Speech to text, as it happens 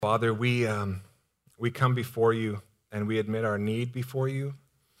Father, we come before you and we admit our need before you.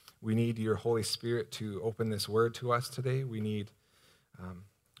 We need your Holy Spirit to open this word to us today. We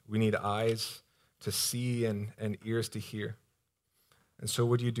need eyes to see and ears to hear. And so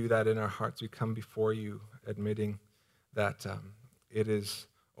would you do that in our hearts? We come before you admitting that it is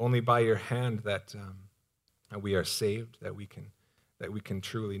only by your hand that we are saved, that we can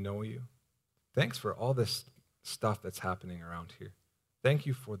truly know you. Thanks for all this stuff that's happening around here. Thank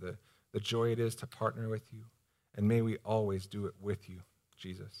you for the joy it is to partner with you, and may we always do it with you,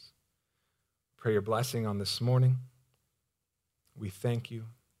 Jesus. Pray your blessing on this morning. We thank you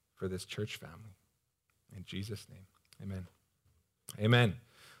for this church family. In Jesus' name, amen. Amen.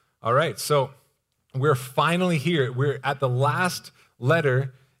 All right, so we're finally here. We're at the last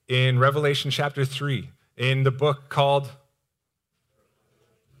letter in Revelation chapter 3 in the book called,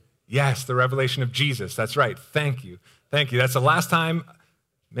 yes, the Revelation of Jesus. That's right. Thank you. Thank you. That's the last time,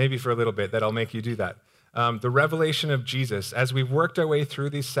 maybe for a little bit, that I'll make you do that. The Revelation of Jesus. As we've worked our way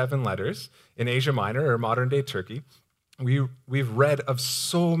through these 7 letters in Asia Minor or modern-day Turkey, we've read of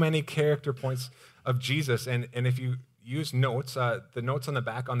so many character points of Jesus. And if you use notes, the notes on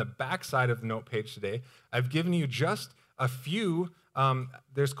the back side of the note page today, I've given you just a few.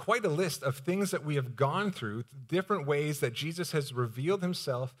 There's quite a list of things that we have gone through, different ways that Jesus has revealed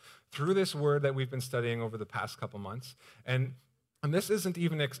himself through this word that we've been studying over the past couple months. And this isn't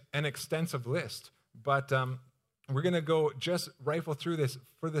even an extensive list, but we're going to go just rifle through this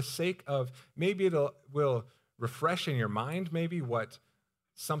for the sake of maybe will refresh in your mind maybe what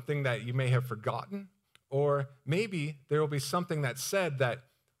something that you may have forgotten, or maybe there will be something that's said that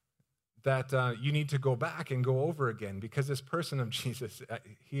you need to go back and go over again, because this person of Jesus,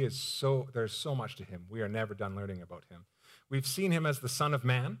 there's so much to him. We are never done learning about him. We've seen him as the Son of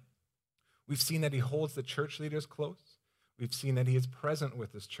Man. We've seen that he holds the church leaders close. We've seen that he is present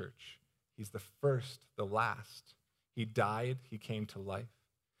with his church. He's the first, the last. He died, he came to life.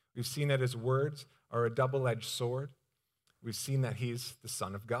 We've seen that his words are a double-edged sword. We've seen that he's the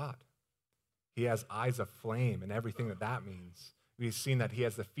Son of God. He has eyes of flame and everything that means. We've seen that he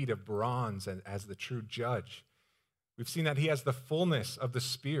has the feet of bronze and as the true judge. We've seen that he has the fullness of the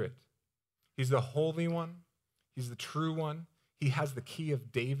Spirit. He's the Holy One. He's the true one. He has the key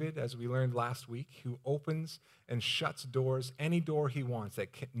of David, as we learned last week, who opens and shuts doors, any door he wants that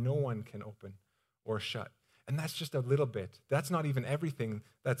no one can open or shut. And that's just a little bit. That's not even everything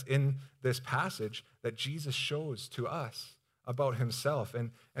that's in this passage that Jesus shows to us about himself.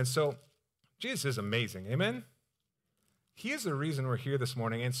 And so Jesus is amazing. Amen? He is the reason we're here this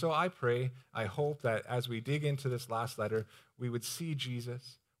morning. And so I pray, I hope that as we dig into this last letter, we would see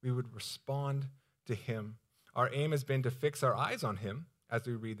Jesus, we would respond to him. Our aim has been to fix our eyes on him as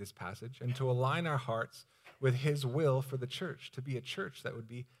we read this passage and to align our hearts with his will for the church, to be a church that would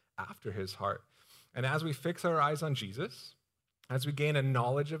be after his heart. And as we fix our eyes on Jesus, as we gain a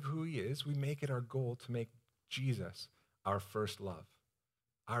knowledge of who he is, we make it our goal to make Jesus our first love,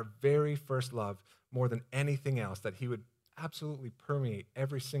 our very first love, more than anything else, that he would absolutely permeate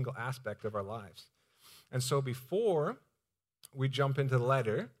every single aspect of our lives. And so before we jump into the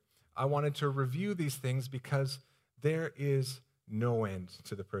letter, I wanted to review these things because there is no end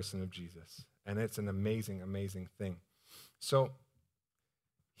to the person of Jesus. And it's an amazing, amazing thing. So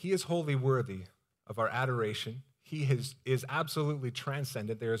he is wholly worthy of our adoration. He is absolutely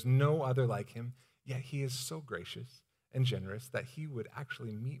transcendent. There is no other like him. Yet he is so gracious and generous that he would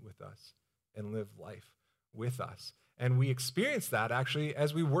actually meet with us and live life with us. And we experience that actually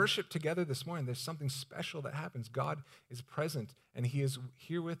as we worship together this morning. There's something special that happens. God is present and he is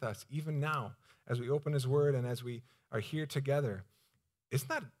here with us even now as we open his word and as we are here together. Isn't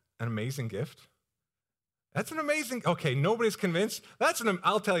that an amazing gift? That's an amazing, okay, nobody's convinced.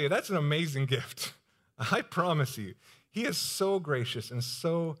 I'll tell you, that's an amazing gift. I promise you. He is so gracious and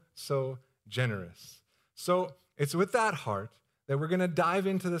so generous. So it's with that heart that we're going to dive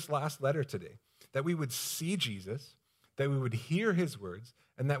into this last letter today, that we would see Jesus, that we would hear his words,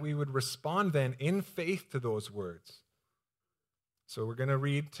 and that we would respond then in faith to those words. So we're going to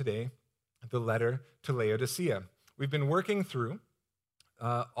read today the letter to Laodicea. We've been working through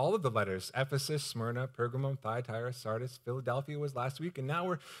all of the letters: Ephesus, Smyrna, Pergamum, Thyatira, Sardis, Philadelphia was last week, and now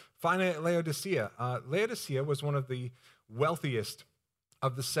we're finally at Laodicea. Laodicea was one of the wealthiest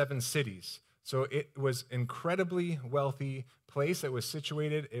of the 7 cities. So it was incredibly wealthy place that was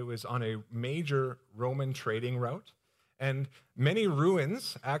situated. It was on a major Roman trading route. And many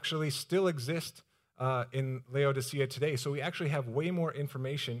ruins actually still exist in Laodicea today. So we actually have way more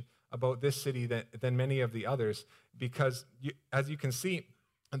information about this city than many of the others, because as you can see,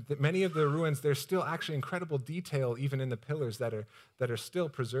 And many of the ruins, there's still actually incredible detail even in the pillars that are still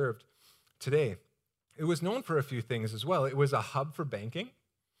preserved today. It was known for a few things as well. It was a hub for banking.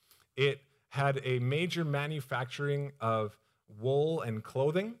 It had a major manufacturing of wool and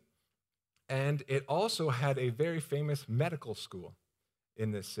clothing, and it also had a very famous medical school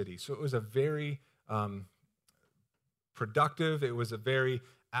in this city. So it was a very productive, it was a very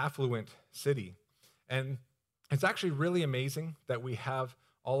affluent city. And it's actually really amazing that we have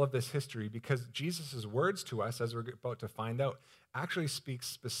all of this history because Jesus' words to us, as we're about to find out, actually speak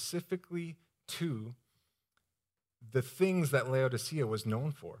specifically to the things that Laodicea was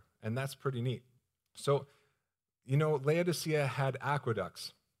known for. And that's pretty neat. So, Laodicea had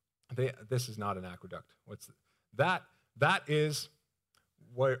aqueducts. This is not an aqueduct. That is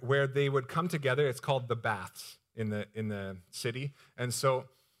where they would come together. It's called the baths in the city. And so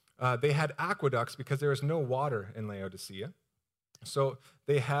they had aqueducts because there was no water in Laodicea. So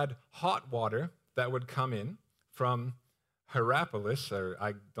they had hot water that would come in from Hierapolis,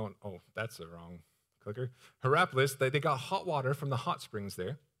 that's the wrong clicker. Hierapolis, they got hot water from the hot springs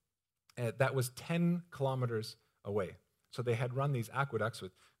there. That was 10 kilometers away. So they had run these aqueducts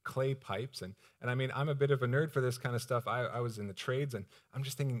with clay pipes. And I mean, I'm a bit of a nerd for this kind of stuff. I was in the trades, and I'm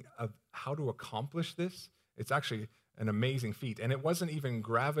just thinking of how to accomplish this. It's actually an amazing feat. And it wasn't even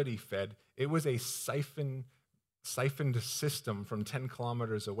gravity fed. It was a siphoned system from 10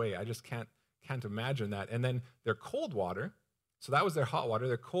 kilometers away. I just can't imagine that. And then their cold water, so that was their hot water.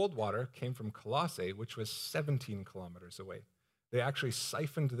 Their cold water came from Colossae, which was 17 kilometers away. They actually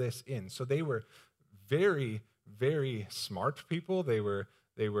siphoned this in. So they were very, very smart people. They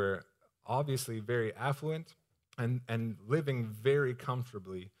were obviously very affluent and living very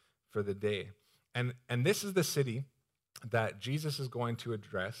comfortably for the day. And this is the city that Jesus is going to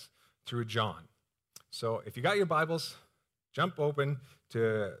address through John. So if you got your Bibles, jump open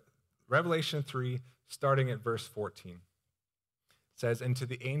to Revelation 3, starting at verse 14. It says, "And to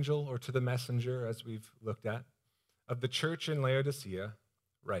the angel," or to the messenger, as we've looked at, "of the church in Laodicea,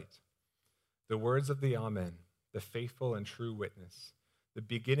 write, the words of the Amen, the faithful and true witness, the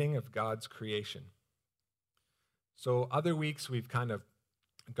beginning of God's creation." So other weeks we've kind of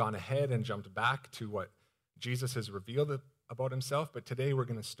gone ahead and jumped back to what Jesus has revealed about himself, but today we're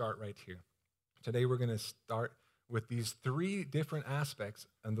going to start right here. Today we're going to start with these three different aspects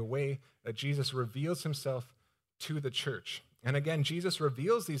and the way that Jesus reveals himself to the church. And again, Jesus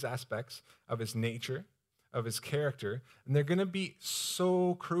reveals these aspects of his nature, of his character, and they're going to be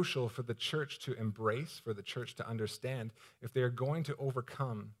so crucial for the church to embrace, for the church to understand, if they're going to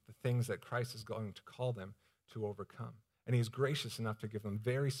overcome the things that Christ is going to call them to overcome. And he's gracious enough to give them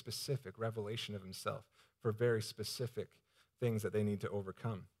very specific revelation of himself for very specific things that they need to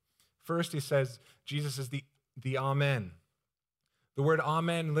overcome. First, he says Jesus is the Amen. The word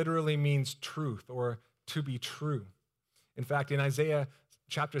Amen literally means truth or to be true. In fact, in Isaiah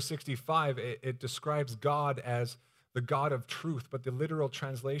chapter 65, it describes God as the God of truth, but the literal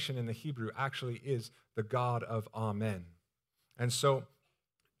translation in the Hebrew actually is the God of Amen. And so,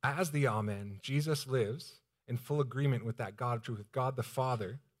 as the Amen, Jesus lives in full agreement with that God of truth, with God the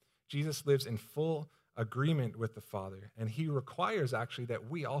Father. Jesus lives in full agreement with the Father, and he requires actually that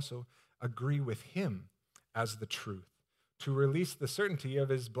we also agree with him as the truth. To release the certainty of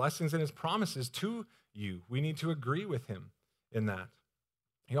his blessings and his promises to you, we need to agree with him in that.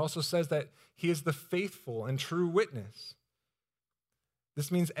 He also says that he is the faithful and true witness.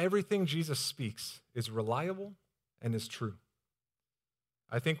 This means everything Jesus speaks is reliable and is true.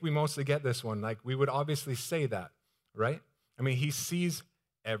 I think we mostly get this one. Like, we would obviously say that, right? I mean, he sees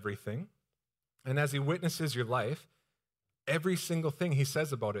everything. And as he witnesses your life, every single thing he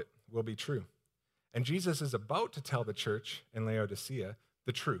says about it will be true. And Jesus is about to tell the church in Laodicea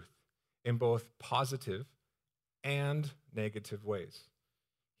the truth in both positive and negative ways.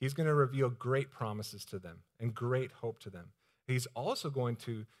 He's going to reveal great promises to them and great hope to them. He's also going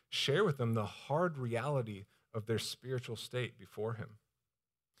to share with them the hard reality of their spiritual state before him.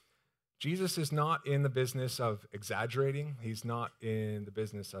 Jesus is not in the business of exaggerating. He's not in the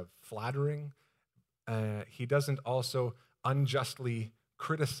business of flattering. He doesn't also unjustly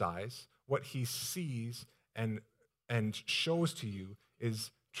criticize. What he sees and shows to you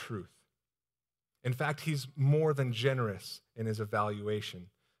is truth. In fact, he's more than generous in his evaluation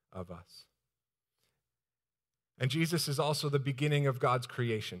of us. And Jesus is also the beginning of God's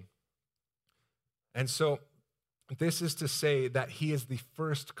creation. And so this is to say that he is the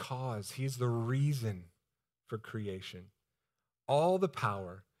first cause. He is the reason for creation. All the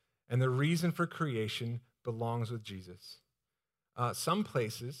power and the reason for creation belongs with Jesus. Some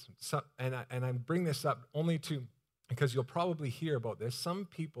places, and I bring this up only to because you'll probably hear about this. Some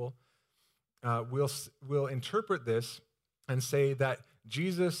people will interpret this and say that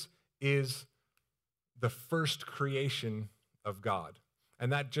Jesus is the first creation of God.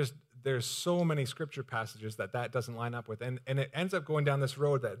 And that just, there's so many scripture passages that doesn't line up with. And it ends up going down this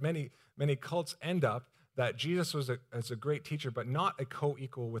road that many cults end up, that Jesus was a great teacher, but not a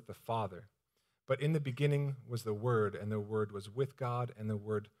co-equal with the Father. But in the beginning was the Word, and the Word was with God, and the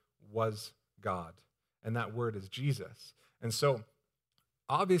Word was God. And that Word is Jesus. And so,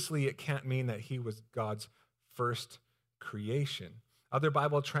 obviously, it can't mean that he was God's first creation. Other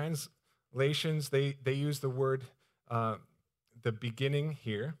Bible translations, they use the word, the beginning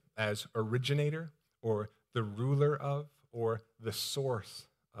here, as originator, or the ruler of, or the source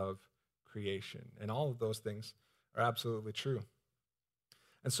of creation. And all of those things are absolutely true.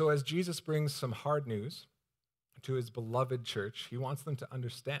 And so as Jesus brings some hard news to his beloved church, he wants them to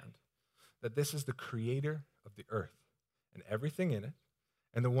understand that this is the creator of the earth and everything in it,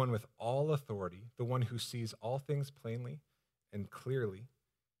 and the one with all authority, the one who sees all things plainly and clearly.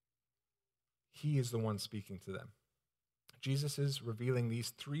 He is the one speaking to them. Jesus is revealing these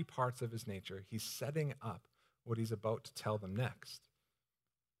three parts of his nature. He's setting up what he's about to tell them next.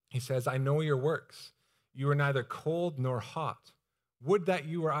 He says, I know your works. You are neither cold nor hot. Would that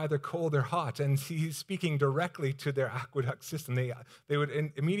you were either cold or hot. And he's speaking directly to their aqueduct system. They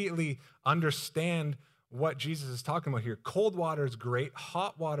would immediately understand what Jesus is talking about here. Cold water is great.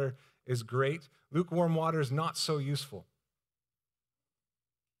 Hot water is great. Lukewarm water is not so useful.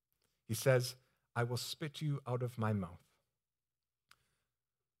 He says, I will spit you out of my mouth.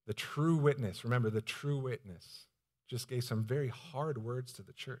 The true witness, remember, the true witness just gave some very hard words to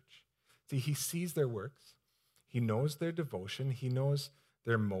the church. See, he sees their works. He knows their devotion. He knows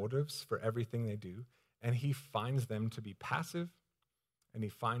their motives for everything they do. And he finds them to be passive, and he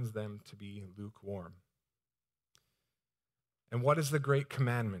finds them to be lukewarm. And what is the great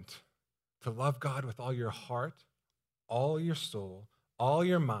commandment? To love God with all your heart, all your soul, all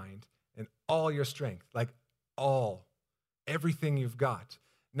your mind, and all your strength. Like everything you've got.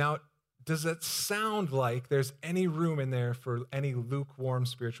 Now, does it sound like there's any room in there for any lukewarm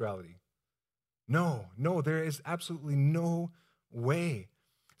spirituality? No, there is absolutely no way.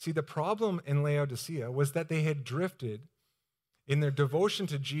 See, the problem in Laodicea was that they had drifted in their devotion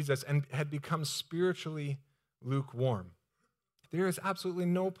to Jesus and had become spiritually lukewarm. There is absolutely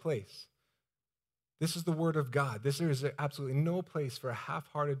no place. This is the word of God. There is absolutely no place for a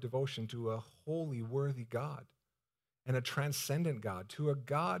half-hearted devotion to a holy, worthy God and a transcendent God, to a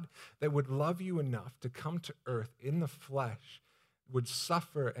God that would love you enough to come to earth in the flesh, would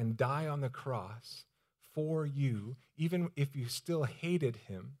suffer and die on the cross for you, even if you still hated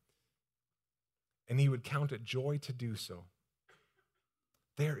him, and he would count it joy to do so.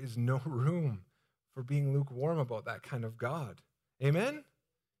 There is no room for being lukewarm about that kind of God. Amen?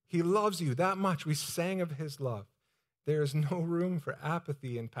 He loves you that much. We sang of his love. There is no room for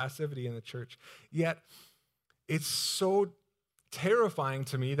apathy and passivity in the church. Yet, it's so terrifying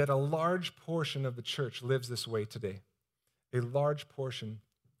to me that a large portion of the church lives this way today. A large portion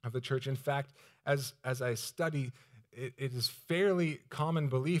of the church. In fact, as I study, it is fairly common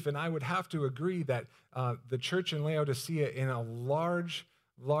belief, and I would have to agree that the church in Laodicea, in a large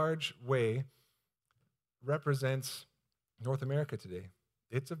way, represents North America today.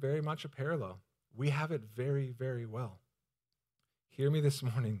 It's very much a parallel. We have it very, very well. Hear me this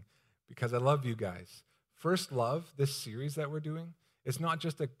morning, because I love you guys. First Love, this series that we're doing, it's not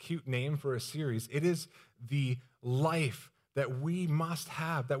just a cute name for a series. It is the life that we must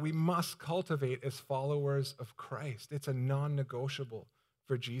have, that we must cultivate as followers of Christ. It's a non-negotiable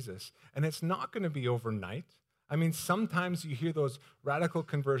for Jesus. And it's not going to be overnight. I mean, sometimes you hear those radical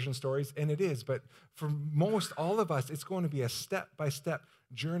conversion stories, and it is, but for most, all of us, it's going to be a step-by-step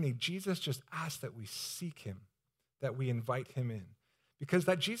journey. Jesus just asks that we seek him, that we invite him in. Because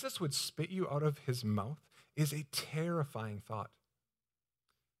that Jesus would spit you out of his mouth is a terrifying thought.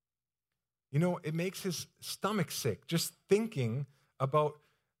 You know, it makes his stomach sick just thinking about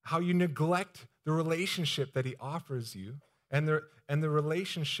how you neglect the relationship that he offers you and the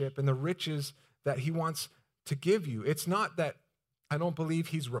relationship and the riches that he wants to give you. It's not that I don't believe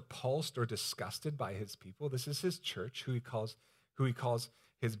he's repulsed or disgusted by his people. This is his church, who he calls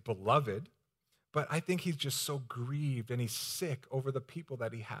his beloved. But I think he's just so grieved and he's sick over the people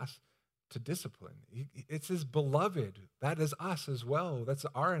that he has to discipline. It's his beloved. That is us as well. That's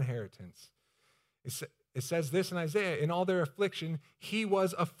our inheritance. It says this in Isaiah, in all their affliction, he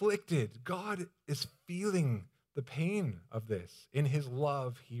was afflicted. God is feeling the pain of this. In his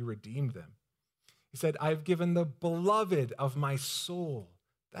love, he redeemed them. He said, I've given the beloved of my soul.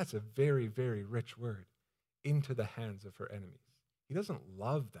 That's a very, very rich word. into the hands of her enemies. He doesn't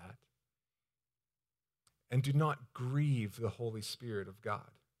love that. And do not grieve the Holy Spirit of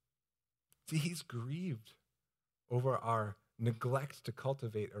God. See, he's grieved over our neglect to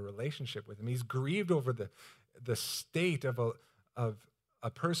cultivate a relationship with him. He's grieved over the state of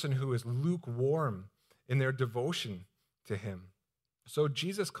a person who is lukewarm in their devotion to him. So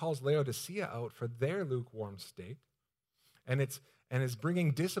Jesus calls Laodicea out for their lukewarm state, and is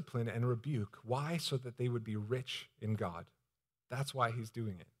bringing discipline and rebuke. Why? So that they would be rich in God. That's why he's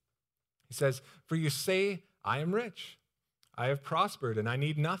doing it. He says, "For you say, I am rich, I have prospered, and I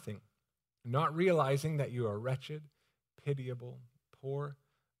need nothing, not realizing that you are wretched, pitiable, poor,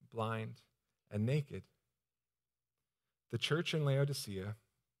 blind, and naked." The church in Laodicea,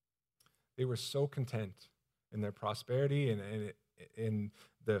 they were so content in their prosperity and in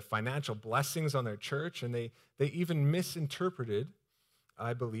the financial blessings on their church, and they even misinterpreted,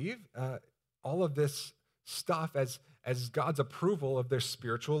 I believe, all of this stuff as God's approval of their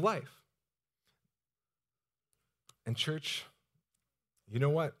spiritual life. And church, you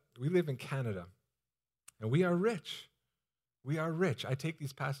know what? We live in Canada, and we are rich. We are rich. I take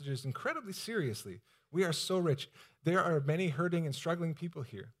these passages incredibly seriously. We are so rich. There are many hurting and struggling people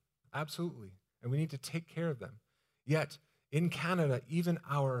here, absolutely, and we need to take care of them. Yet, in Canada, even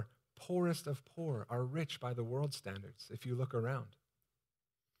our poorest of poor are rich by the world standards, if you look around.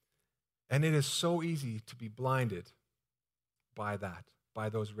 And it is so easy to be blinded by that, by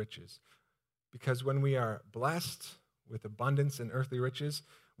those riches. Because when we are blessed with abundance and earthly riches,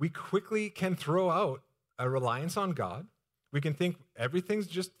 we quickly can throw out a reliance on God. We can think everything's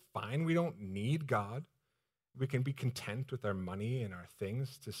just fine. We don't need God. We can be content with our money and our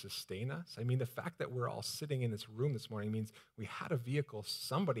things to sustain us. I mean, the fact that we're all sitting in this room this morning means we had a vehicle,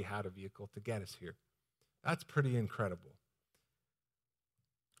 somebody had a vehicle to get us here. That's pretty incredible.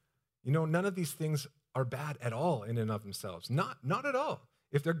 You know, none of these things are bad at all in and of themselves. Not at all.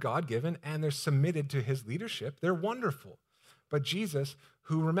 If they're God-given and they're submitted to his leadership, they're wonderful. But Jesus,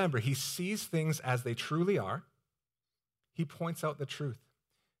 who, remember, he sees things as they truly are, he points out the truth.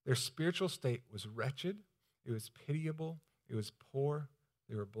 Their spiritual state was wretched, it was pitiable, it was poor,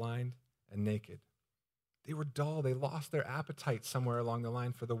 they were blind and naked. They were dull. They lost their appetite somewhere along the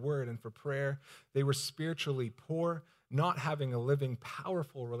line for the word and for prayer. They were spiritually poor, not having a living,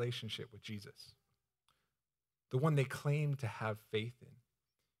 powerful relationship with Jesus, the one they claimed to have faith in.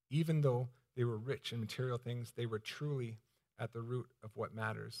 Even though they were rich in material things, they were truly at the root of what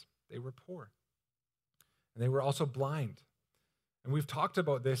matters. They were poor. And they were also blind. And we've talked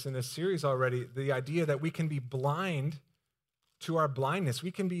about this in this series already, the idea that we can be blind to our blindness.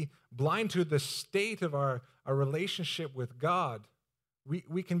 We can be blind to the state of our relationship with God.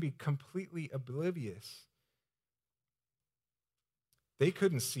 We can be completely oblivious. They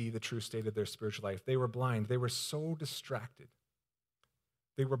couldn't see the true state of their spiritual life. They were blind. They were so distracted.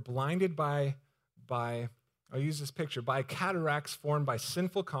 They were blinded by I'll use this picture, by cataracts formed by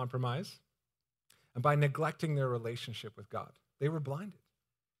sinful compromise and by neglecting their relationship with God. They were blinded.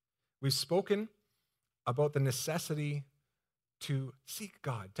 We've spoken about the necessity to seek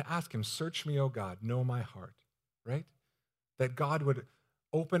God, to ask him, "Search me, O God, know my heart," right? That God would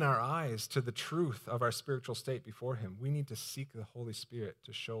open our eyes to the truth of our spiritual state before him. We need to seek the Holy Spirit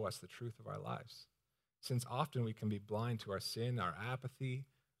to show us the truth of our lives, since often we can be blind to our sin, our apathy,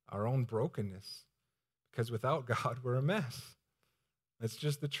 our own brokenness, because without God, we're a mess. That's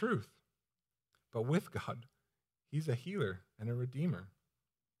just the truth. But with God, he's a healer and a redeemer.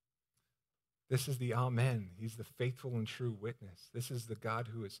 This is the Amen. He's the faithful and true witness. This is the God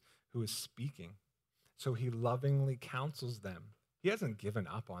who is speaking. So he lovingly counsels them. He hasn't given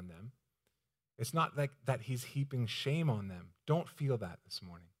up on them. It's not like that he's heaping shame on them. Don't feel that this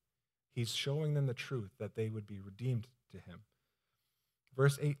morning. He's showing them the truth that they would be redeemed to him.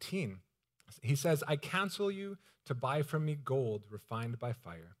 Verse 18, he says, "I counsel you to buy from me gold refined by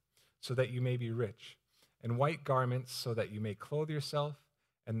fire, so that you may be rich, and white garments so that you may clothe yourself,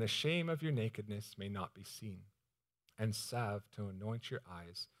 and the shame of your nakedness may not be seen, and salve to anoint your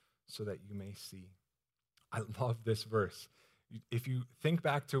eyes so that you may see." I love this verse. If you think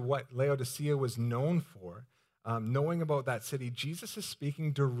back to what Laodicea was known for, knowing about that city, Jesus is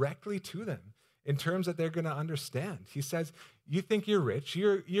speaking directly to them in terms that they're going to understand. He says, you think you're rich,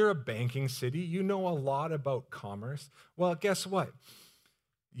 you're a banking city, you know a lot about commerce. Well, guess what?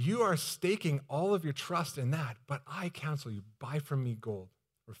 You are staking all of your trust in that, but I counsel you, buy from me gold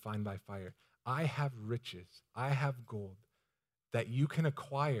refined by fire. I have riches, I have gold that you can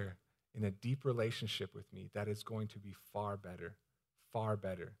acquire in a deep relationship with me that is going to be far better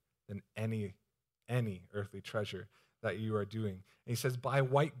than any earthly treasure that you are doing. And he says, buy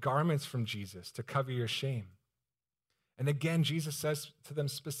white garments from Jesus to cover your shame. And again, Jesus says to them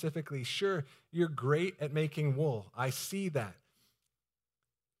specifically, sure, you're great at making wool. I see that.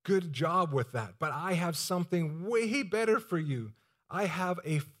 Good job with that. But I have something way better for you. I have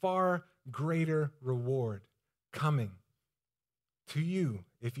a far greater reward coming to you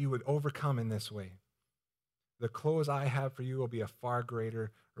if you would overcome in this way. The clothes I have for you will be a far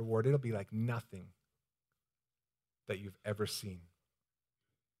greater reward. It'll be like nothing that you've ever seen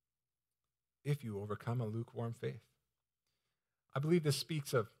if you overcome a lukewarm faith. I believe this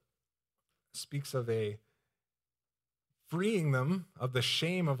speaks of a freeing them of the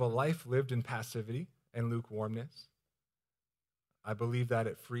shame of a life lived in passivity and lukewarmness. I believe that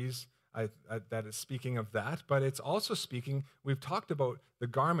it frees, that it's speaking of that, but it's also speaking, we've talked about the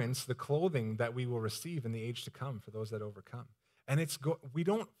garments, the clothing that we will receive in the age to come for those that overcome. And we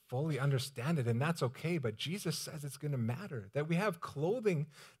don't fully understand it, and that's okay, but Jesus says it's going to matter, that we have clothing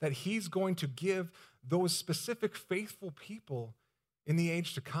that he's going to give those specific faithful people in the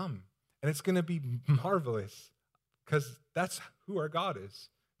age to come. And it's going to be marvelous because that's who our God is.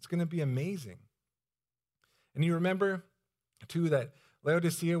 It's going to be amazing. And you remember, too, that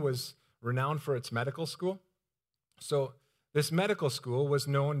Laodicea was renowned for its medical school. So this medical school was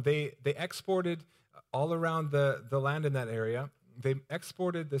known, they exported all around the land in that area, they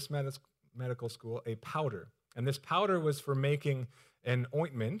exported this medical school a powder. And this powder was for making an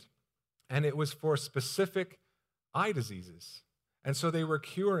ointment, and it was for specific eye diseases. And so they were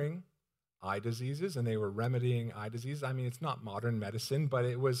curing eye diseases, and they were remedying eye disease. I mean, it's not modern medicine, but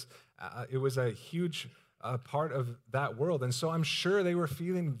it was a huge part of that world. And so I'm sure they were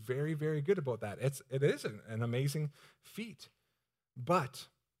feeling very, very good about that. It is an amazing feat. But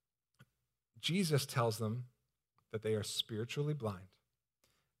Jesus tells them that they are spiritually blind.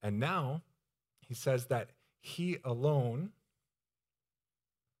 And now he says that he alone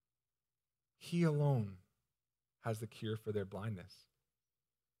has the cure for their blindness.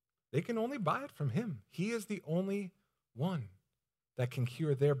 They can only buy it from him. He is the only one that can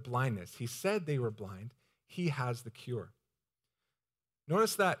cure their blindness. He said they were blind. He has the cure.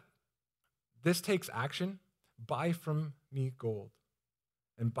 Notice that this takes action. Buy from me gold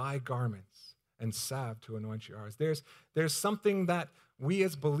and buy garments and salve to anoint your eyes. There's something that we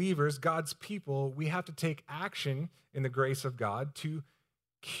as believers, God's people, we have to take action in the grace of God to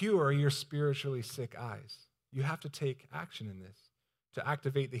cure your spiritually sick eyes. You have to take action in this to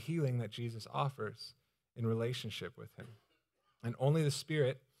activate the healing that Jesus offers in relationship with him. And only the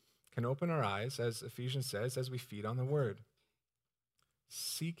Spirit can open our eyes, as Ephesians says, as we feed on the word.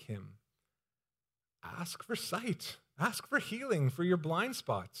 Seek him. Ask for sight. Ask for healing for your blind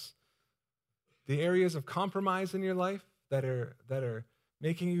spots. The areas of compromise in your life that are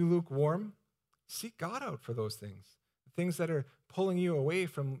making you lukewarm, seek God out for those things. The things that are pulling you away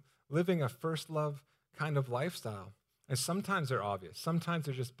from living a first love kind of lifestyle. And sometimes they're obvious. Sometimes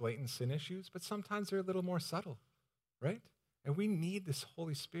they're just blatant sin issues, but sometimes they're a little more subtle, right? And we need this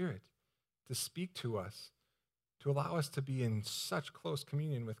Holy Spirit to speak to us, to allow us to be in such close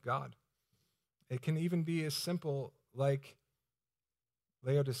communion with God. It can even be as simple like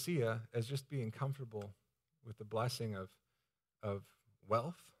Laodicea as just being comfortable with the blessing of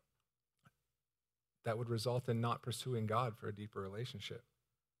wealth that would result in not pursuing God for a deeper relationship.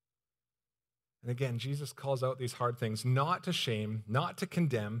 And again, Jesus calls out these hard things, not to shame, not to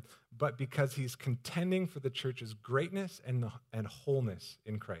condemn, but because he's contending for the church's greatness and wholeness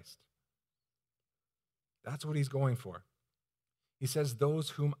in Christ. That's what he's going for. He says,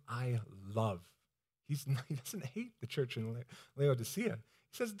 those whom I love. He doesn't hate the church in Laodicea.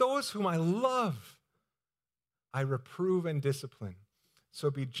 He says, those whom I love, I reprove and discipline.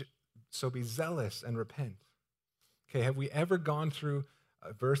 So be zealous and repent. Okay, have we ever gone through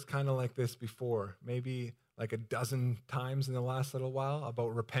a verse kind of like this before, maybe like a dozen times in the last little while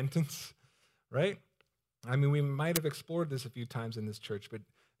about repentance, right? I mean, we might have explored this a few times in this church, but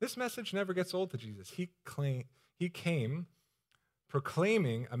this message never gets old to Jesus. He came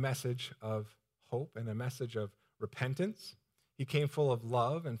proclaiming a message of hope and a message of repentance. He came full of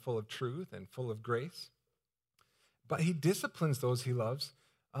love and full of truth and full of grace. But he disciplines those he loves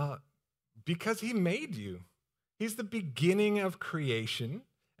because he made you. He's the beginning of creation,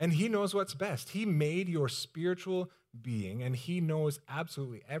 and he knows what's best. He made your spiritual being, and he knows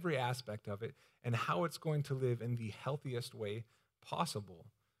absolutely every aspect of it and how it's going to live in the healthiest way possible.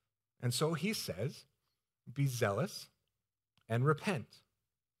 And so he says, be zealous and repent.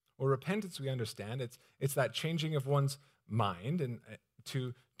 Well, repentance, we understand, it's that changing of one's mind and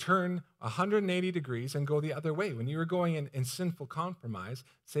to turn 180 degrees and go the other way. When you were going in sinful compromise,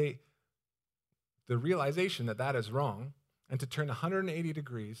 say, the realization that that is wrong and to turn 180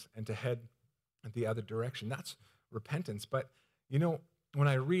 degrees and to head the other direction. That's repentance. But, when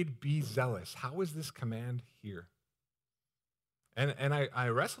I read be zealous, how is this command here? And I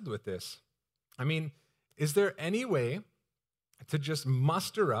wrestled with this. I mean, is there any way to just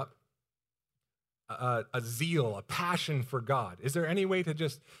muster up a zeal, a passion for God? Is there any way to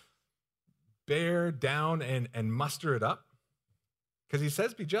just bear down and muster it up? Because he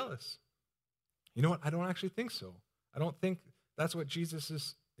says be jealous. You know what? I don't actually think so. I don't think that's what Jesus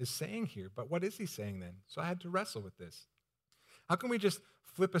is saying here. But what is he saying then? So I had to wrestle with this. How can we just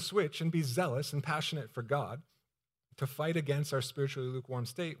flip a switch and be zealous and passionate for God to fight against our spiritually lukewarm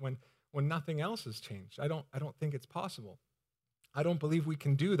state when nothing else has changed? I don't think it's possible. I don't believe we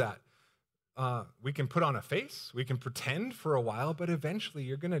can do that. We can put on a face, we can pretend for a while, but eventually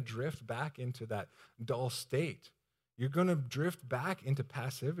you're going to drift back into that dull state. You're going to drift back into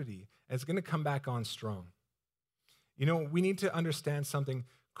passivity, and it's going to come back on strong. We need to understand something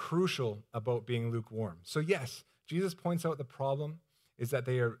crucial about being lukewarm. So yes, Jesus points out the problem is that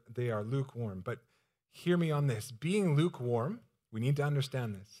they are lukewarm, but hear me on this. Being lukewarm, we need to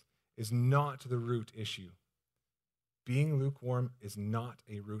understand this, is not the root issue. Being lukewarm is not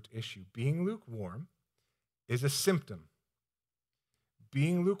a root issue. Being lukewarm is a symptom.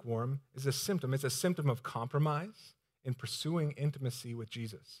 Being lukewarm is a symptom. It's a symptom of compromise in pursuing intimacy with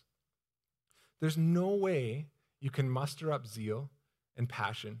Jesus. There's no way you can muster up zeal and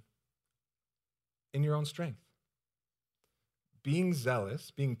passion in your own strength. Being zealous,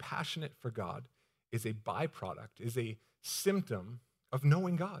 being passionate for God, is a byproduct, is a symptom of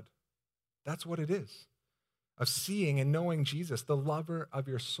knowing God. That's what it is. Of seeing and knowing Jesus, the lover of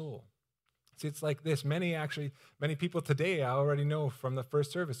your soul. See, it's like this. Many people today, I already know from the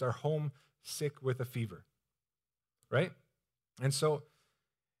first service, are home sick with a fever, right? And so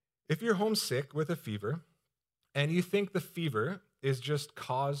if you're homesick with a fever and you think the fever is just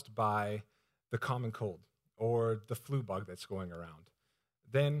caused by the common cold or the flu bug that's going around,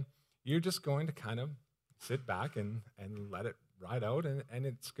 then you're just going to kind of sit back and let it ride out, and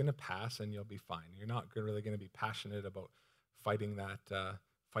it's going to pass, and you'll be fine. You're not really going to be passionate about fighting that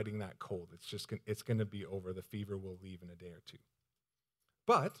cold. It's going to be over. The fever will leave in a day or two.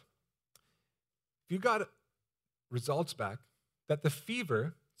 But if you got results back that the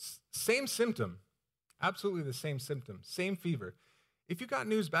fever, same symptom, absolutely the same symptom, same fever. If you got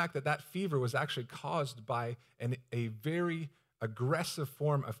news back that fever was actually caused by a very aggressive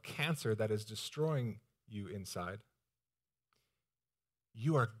form of cancer that is destroying you inside,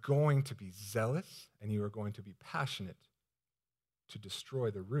 you are going to be zealous and you are going to be passionate to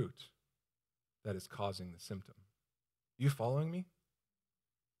destroy the root that is causing the symptom. You following me?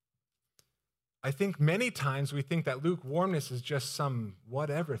 I think many times we think that lukewarmness is just some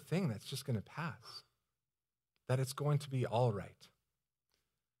whatever thing that's just going to pass, that it's going to be all right.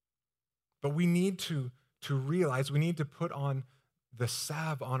 But we need to realize, we need to put on the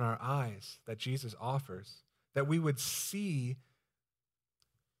salve on our eyes that Jesus offers, that we would see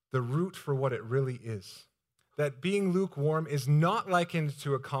the root for what it really is. That being lukewarm is not likened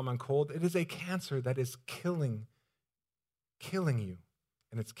to a common cold. It is a cancer that is killing you,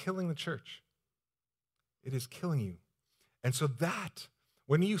 and it's killing the church. It is killing you. And so that,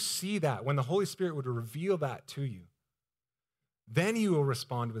 when you see that, when the Holy Spirit would reveal that to you, then you will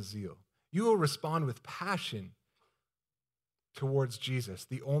respond with zeal. You will respond with passion towards Jesus,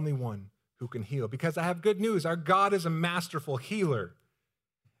 the only one who can heal. Because I have good news. Our God is a masterful healer.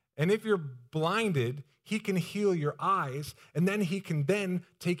 And if you're blinded, he can heal your eyes, and then he can then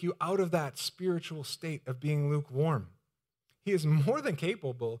take you out of that spiritual state of being lukewarm. He is more than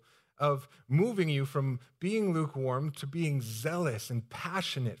capable of moving you from being lukewarm to being zealous and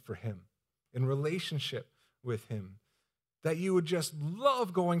passionate for him in relationship with him. That you would just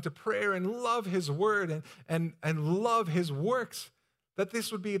love going to prayer and love his word and love his works. That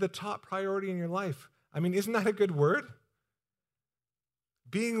this would be the top priority in your life. I mean, isn't that a good word?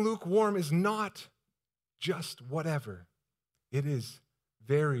 Being lukewarm is not just whatever. It is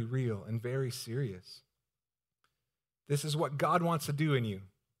very real and very serious. This is what God wants to do in you.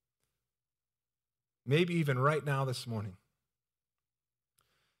 Maybe even right now this morning.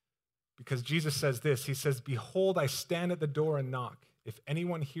 Because Jesus says this, he says, "Behold, I stand at the door and knock. If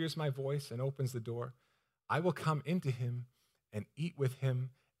anyone hears my voice and opens the door, I will come into him and eat with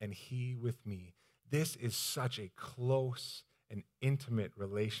him and he with me." This is such a close and intimate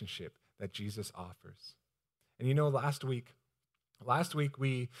relationship that Jesus offers. And you know, last week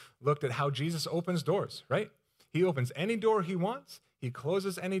we looked at how Jesus opens doors, right? He opens any door he wants. He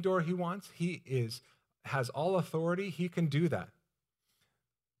closes any door he wants. He has all authority. He can do that.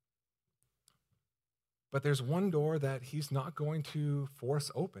 But there's one door that he's not going to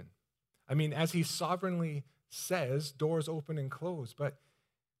force open. I mean, as he sovereignly says, doors open and close, but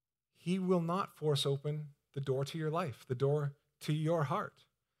he will not force open the door to your life, the door to your heart.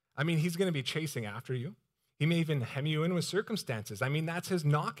 I mean, he's going to be chasing after you. He may even hem you in with circumstances. I mean, that's his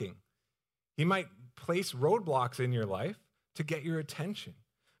knocking. He might place roadblocks in your life to get your attention.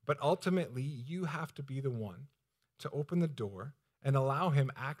 But ultimately, you have to be the one to open the door and allow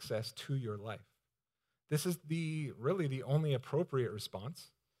him access to your life. This is really the only appropriate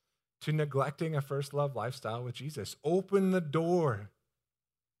response to neglecting a first love lifestyle with Jesus. Open the door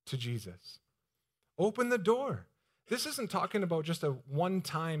to Jesus. Open the door. This isn't talking about just a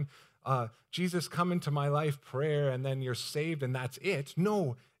one-time Jesus come into my life prayer and then you're saved and that's it.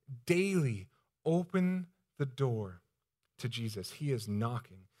 No, daily open the door to Jesus. He is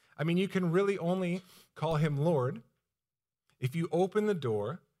knocking. I mean, you can really only call him Lord if you open the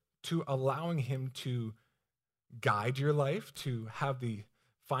door to allowing him to guide your life, to have the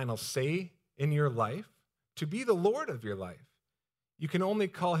final say in your life, to be the Lord of your life. You can only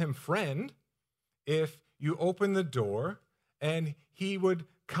call him friend if you open the door and he would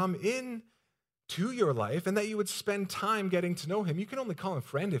come in to your life and that you would spend time getting to know him. You can only call him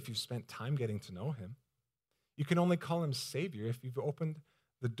friend if you've spent time getting to know him. You can only call him Savior if you've opened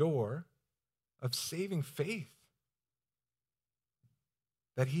the door of saving faith.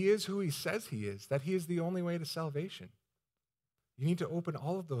 That he is who he says he is, that he is the only way to salvation. You need to open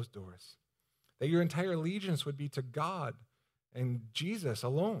all of those doors. That your entire allegiance would be to God and Jesus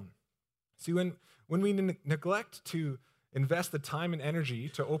alone. See, when we neglect to invest the time and energy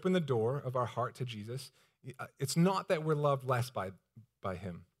to open the door of our heart to Jesus, it's not that we're loved less by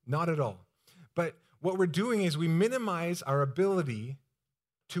him. Not at all. But what we're doing is we minimize our ability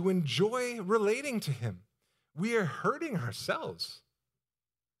to enjoy relating to him. We are hurting ourselves.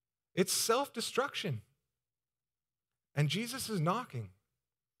 It's self-destruction. And Jesus is knocking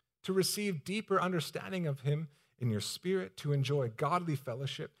to receive deeper understanding of him in your spirit, to enjoy godly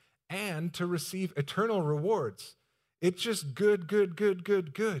fellowship, and to receive eternal rewards. It's just good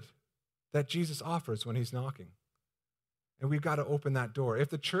that Jesus offers when he's knocking. And we've got to open that door. If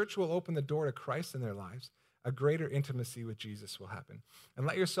the church will open the door to Christ in their lives, a greater intimacy with Jesus will happen. And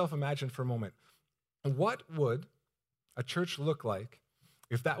let yourself imagine for a moment, what would a church look like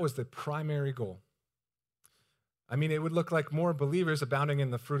if that was the primary goal? I mean, it would look like more believers abounding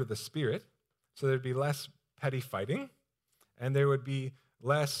in the fruit of the Spirit, so there'd be less petty fighting, and there would be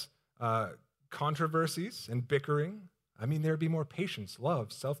less controversies and bickering. I mean, there'd be more patience,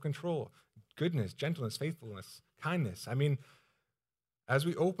 love, self-control, goodness, gentleness, faithfulness, kindness. I mean, as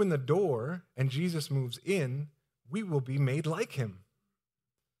we open the door and Jesus moves in, we will be made like him.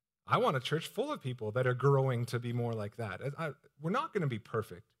 I want a church full of people that are growing to be more like that. We're not going to be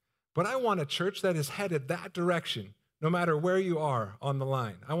perfect, but I want a church that is headed that direction, no matter where you are on the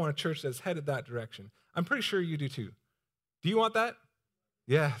line. I want a church that's headed that direction. I'm pretty sure you do too. Do you want that?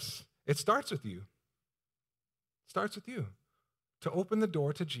 Yes. It starts with you. It starts with you. To open the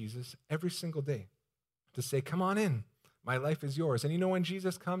door to Jesus every single day. To say, come on in. My life is yours. And you know when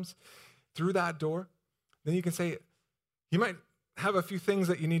Jesus comes through that door, then you can say, he might have a few things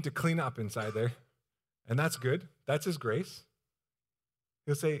that you need to clean up inside there. And that's good. That's his grace.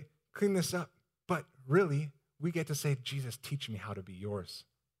 He'll say, clean this up. But really, we get to say, Jesus, teach me how to be yours.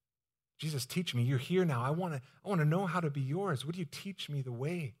 Jesus, teach me. You're here now. I want to know how to be yours. Would you teach me the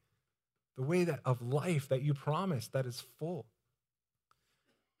way that of life that you promised that is full?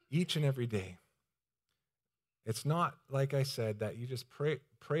 Each and every day. It's not, like I said, that you just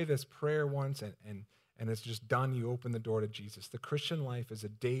pray this prayer once and it's just done. You open the door to Jesus. The Christian life is a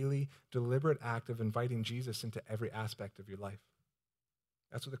daily, deliberate act of inviting Jesus into every aspect of your life.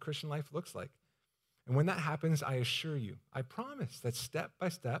 That's what the Christian life looks like. And when that happens, I assure you, I promise that step by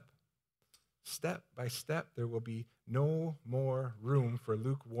step, there will be no more room for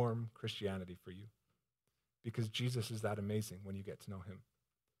lukewarm Christianity for you. Because Jesus is that amazing when you get to know him.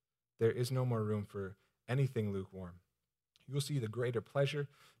 There is no more room for anything lukewarm. You will see the greater pleasure,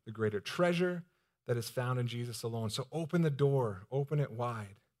 the greater treasure that is found in Jesus alone. So open the door, open it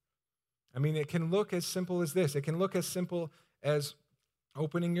wide. I mean, it can look as simple as this. It can look as simple as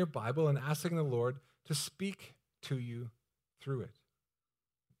opening your Bible and asking the Lord to speak to you through it.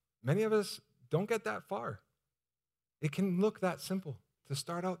 Many of us don't get that far. It can look that simple to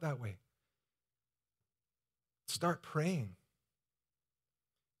start out that way. Start praying.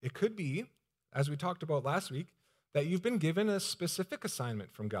 It could be, as we talked about last week, that you've been given a specific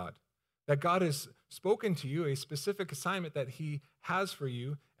assignment from God, that God has spoken to you, a specific assignment that he has for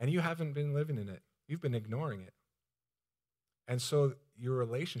you, and you haven't been living in it. You've been ignoring it. And so your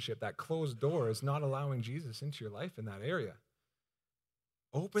relationship, that closed door is not allowing Jesus into your life in that area.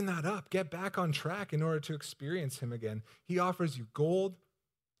 Open that up. Get back on track in order to experience him again. He offers you gold.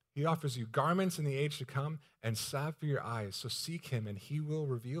 He offers you garments in the age to come and salve for your eyes. So seek him and he will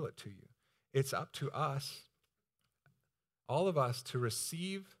reveal it to you. It's up to us, all of us, to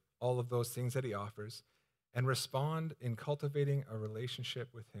receive all of those things that he offers and respond in cultivating a relationship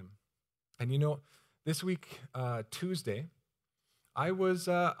with him. And you know, this week, Tuesday,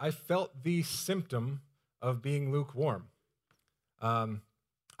 I felt the symptom of being lukewarm. I'm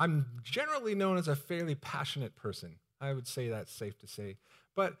generally known as a fairly passionate person. I would say that's safe to say.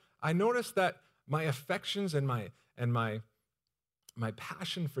 But I noticed that my affections and my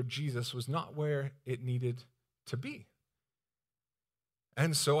passion for Jesus was not where it needed to be.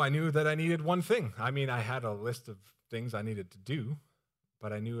 And so I knew that I needed one thing. I mean, I had a list of things I needed to do,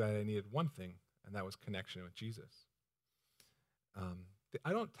 but I knew that I needed one thing, and that was connection with Jesus.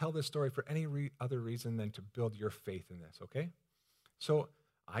 I don't tell this story for any other reason than to build your faith in this, okay? So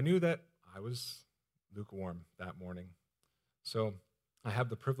I knew that I was lukewarm that morning. So I have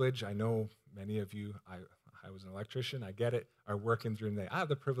the privilege, I know many of you, I was an electrician, I get it, are working during the day. I have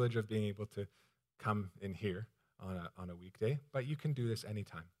the privilege of being able to come in here on a weekday, but you can do this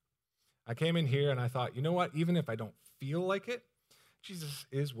anytime. I came in here and I thought, you know what, even if I don't feel like it, Jesus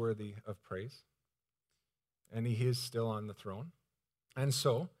is worthy of praise, and he is still on the throne. And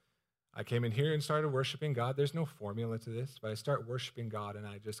so I came in here and started worshiping God. There's no formula to this, but I start worshiping God, and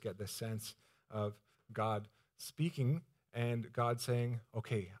I just get this sense of God speaking and God saying,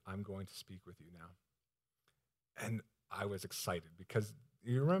 okay, I'm going to speak with you now. And I was excited because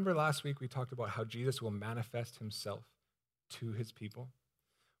you remember last week we talked about how Jesus will manifest himself to his people?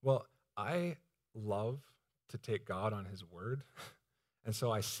 Well, I love to take God on his word, and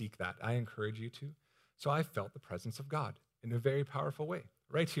so I seek that. I encourage you to. So I felt the presence of God in a very powerful way.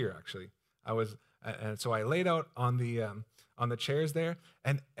 Right here, actually. And so I laid out on the chairs there,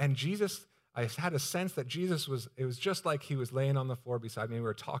 and Jesus, I had a sense that Jesus it was just like he was laying on the floor beside me. We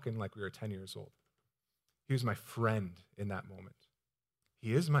were talking like we were 10 years old. He was my friend in that moment.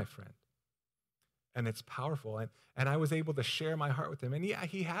 He is my friend. And it's powerful. And I was able to share my heart with him. And yeah,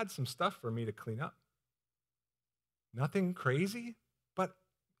 he had some stuff for me to clean up. Nothing crazy, but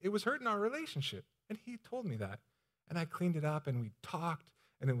it was hurting our relationship. And he told me that. And I cleaned it up, and we talked,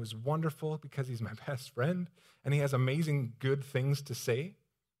 and it was wonderful because he's my best friend, and he has amazing good things to say.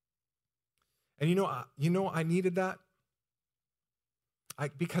 And you know, I needed that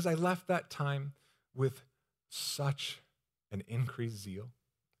because I left that time with such an increased zeal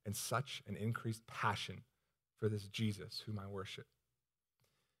and such an increased passion for this Jesus whom I worship.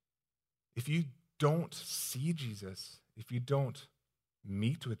 If you don't see Jesus, if you don't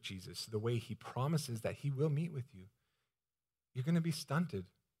meet with Jesus the way he promises that he will meet with you, you're going to be stunted.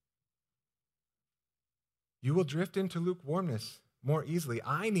 You will drift into lukewarmness more easily.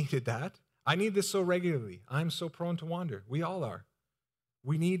 I needed that. I need this so regularly. I'm so prone to wander. We all are.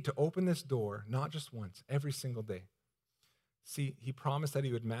 We need to open this door, not just once, every single day. See, he promised that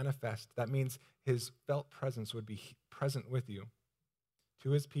he would manifest. That means his felt presence would be present with you,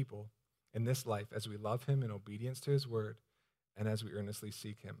 to his people in this life as we love him in obedience to his word and as we earnestly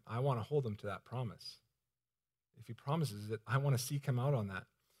seek him. I want to hold him to that promise. If he promises it, I want to seek him out on that,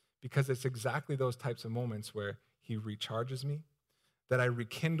 because it's exactly those types of moments where he recharges me, that I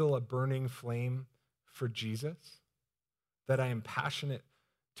rekindle a burning flame for Jesus, that I am passionate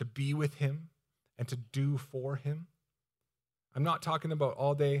to be with him and to do for him. I'm not talking about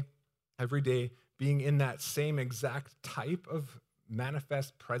all day, every day, being in that same exact type of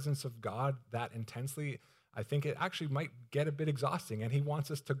manifest presence of God that intensely. I think it actually might get a bit exhausting, and he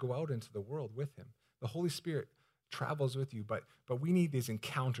wants us to go out into the world with him. The Holy Spirit travels with you, but we need these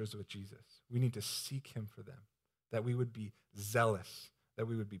encounters with Jesus. We need to seek him for them, that we would be zealous, that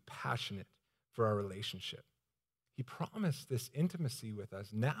we would be passionate for our relationship. He promised this intimacy with us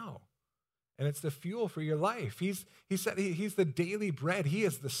now, and it's the fuel for your life. He said he's the daily bread. He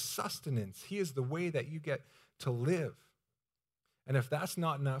is the sustenance. He is the way that you get to live. And if that's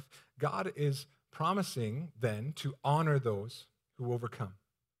not enough, God is promising then to honor those who overcome,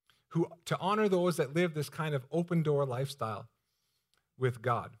 to honor those that live this kind of open door lifestyle with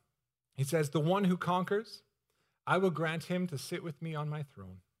God. He says, the one who conquers, I will grant him to sit with me on my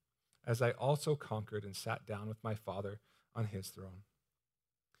throne, as I also conquered and sat down with my Father on his throne.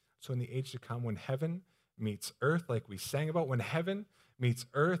 So in the age to come, when heaven meets earth, like we sang about, when heaven meets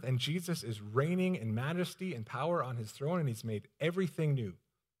earth and Jesus is reigning in majesty and power on his throne, and he's made everything new,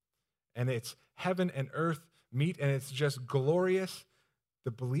 and it's heaven and earth meet, and it's just glorious. The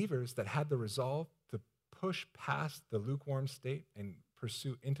believers that had the resolve to push past the lukewarm state and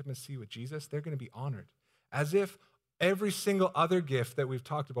pursue intimacy with Jesus, they're going to be honored. As if every single other gift that we've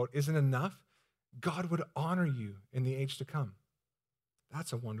talked about isn't enough, God would honor you in the age to come.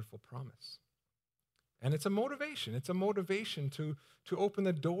 That's a wonderful promise. And it's a motivation. It's a motivation to open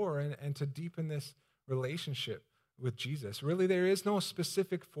the door and to deepen this relationship with Jesus. Really, there is no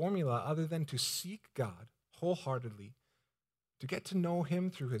specific formula other than to seek God wholeheartedly, to get to know him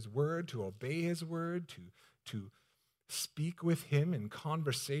through his word, to obey his word, to speak with him in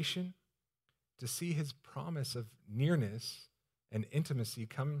conversation, to see his promise of nearness and intimacy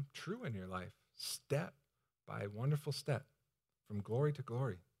come true in your life, step by wonderful step, from glory to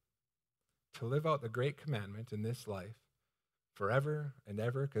glory. To live out the great commandment in this life forever and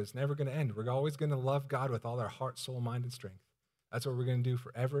ever, because it's never going to end. We're always going to love God with all our heart, soul, mind, and strength. That's what we're going to do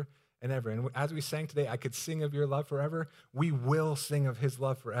forever and ever. And as we sang today, I could sing of your love forever. We will sing of his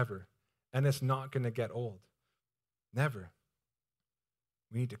love forever. And it's not going to get old. Never.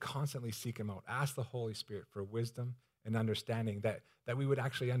 We need to constantly seek him out. Ask the Holy Spirit for wisdom and understanding that we would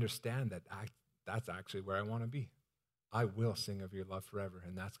actually understand that that's actually where I want to be. I will sing of your love forever,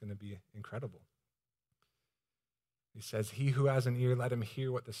 and that's going to be incredible. He says, he who has an ear, let him hear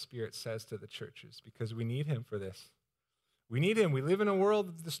what the Spirit says to the churches, because we need him for this. We need him. We live in a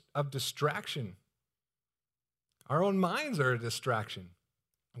world of distraction. Our own minds are a distraction.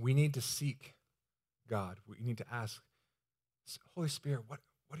 We need to seek God. We need to ask, Holy Spirit, what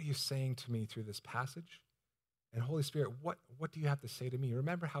are you saying to me through this passage? And Holy Spirit, what do you have to say to me?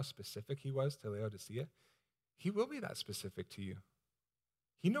 Remember how specific he was to Laodicea? He will be that specific to you.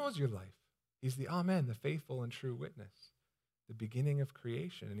 He knows your life. He's the Amen, the faithful and true witness, the beginning of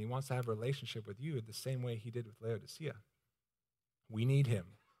creation. And he wants to have a relationship with you the same way he did with Laodicea. We need him.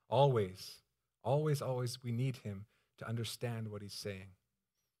 Always, always, always we need him to understand what he's saying.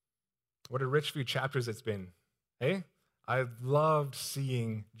 What a rich few chapters it's been. Hey, I've loved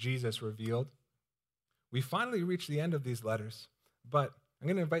seeing Jesus revealed. We finally reached the end of these letters, but I'm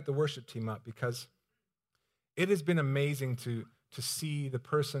going to invite the worship team up because it has been amazing to see the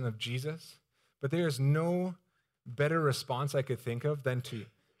person of Jesus, but there is no better response I could think of than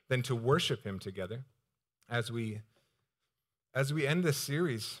to worship him together as we end this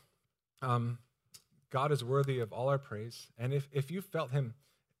series. God is worthy of all our praise, and if you felt him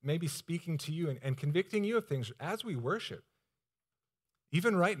maybe speaking to you and convicting you of things as we worship,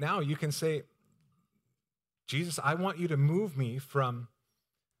 even right now you can say, Jesus, I want you to move me from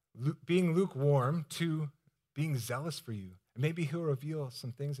being lukewarm to being zealous for you. And maybe he'll reveal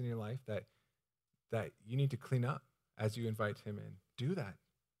some things in your life that you need to clean up as you invite him in. Do that.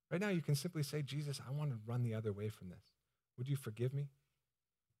 Right now you can simply say, Jesus, I want to run the other way from this. Would you forgive me?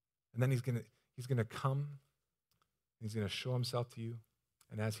 And then he's going to come. He's going to show himself to you.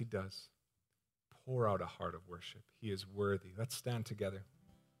 And as he does, pour out a heart of worship. He is worthy. Let's stand together.